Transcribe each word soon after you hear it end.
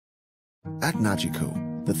At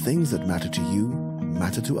Nagico, the things that matter to you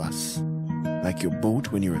matter to us. Like your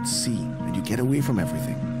boat when you're at sea and you get away from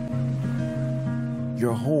everything.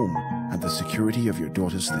 Your home and the security of your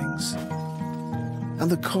daughter's things.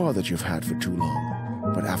 And the car that you've had for too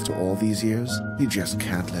long, but after all these years, you just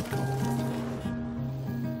can't let go.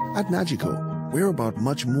 At Nagico, we're about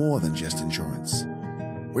much more than just insurance.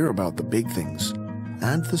 We're about the big things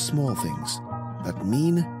and the small things that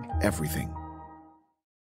mean everything.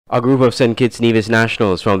 A group of St. Kitts Nevis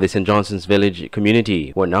nationals from the St. Johnson's Village community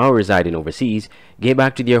who are now residing overseas came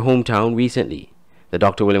back to their hometown recently. The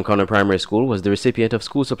Dr. William Connor Primary School was the recipient of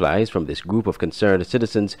school supplies from this group of concerned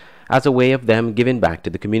citizens as a way of them giving back to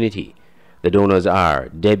the community. The donors are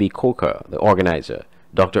Debbie Coker, the organizer,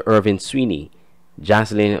 Dr. Irvin Sweeney,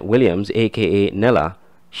 Jocelyn Williams, aka Nella,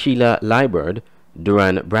 Sheila Lieberd,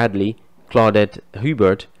 Duran Bradley, Claudette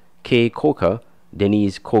Hubert, Kay Coker,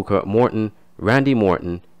 Denise Coker Morton, Randy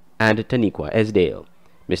Morton, and Taniqua Esdale.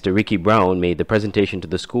 Mr. Ricky Brown made the presentation to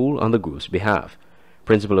the school on the group's behalf.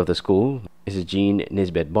 Principal of the school, Mrs. Jean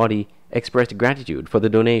Nisbet Body, expressed gratitude for the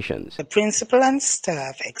donations. The principal and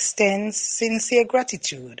staff extends sincere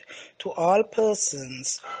gratitude to all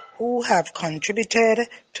persons who have contributed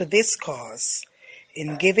to this cause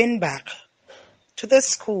in giving back to the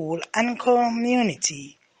school and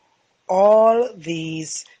community all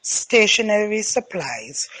these stationery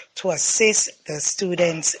supplies to assist the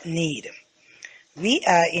students' need. We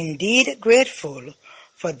are indeed grateful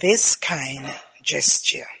for this kind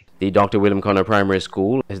gesture. The Dr. William Connor Primary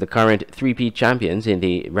School is the current three-peat champions in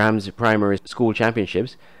the Rams Primary School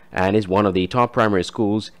Championships and is one of the top primary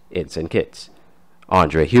schools in St. Kitts.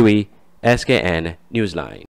 Andre Huey, SKN Newsline.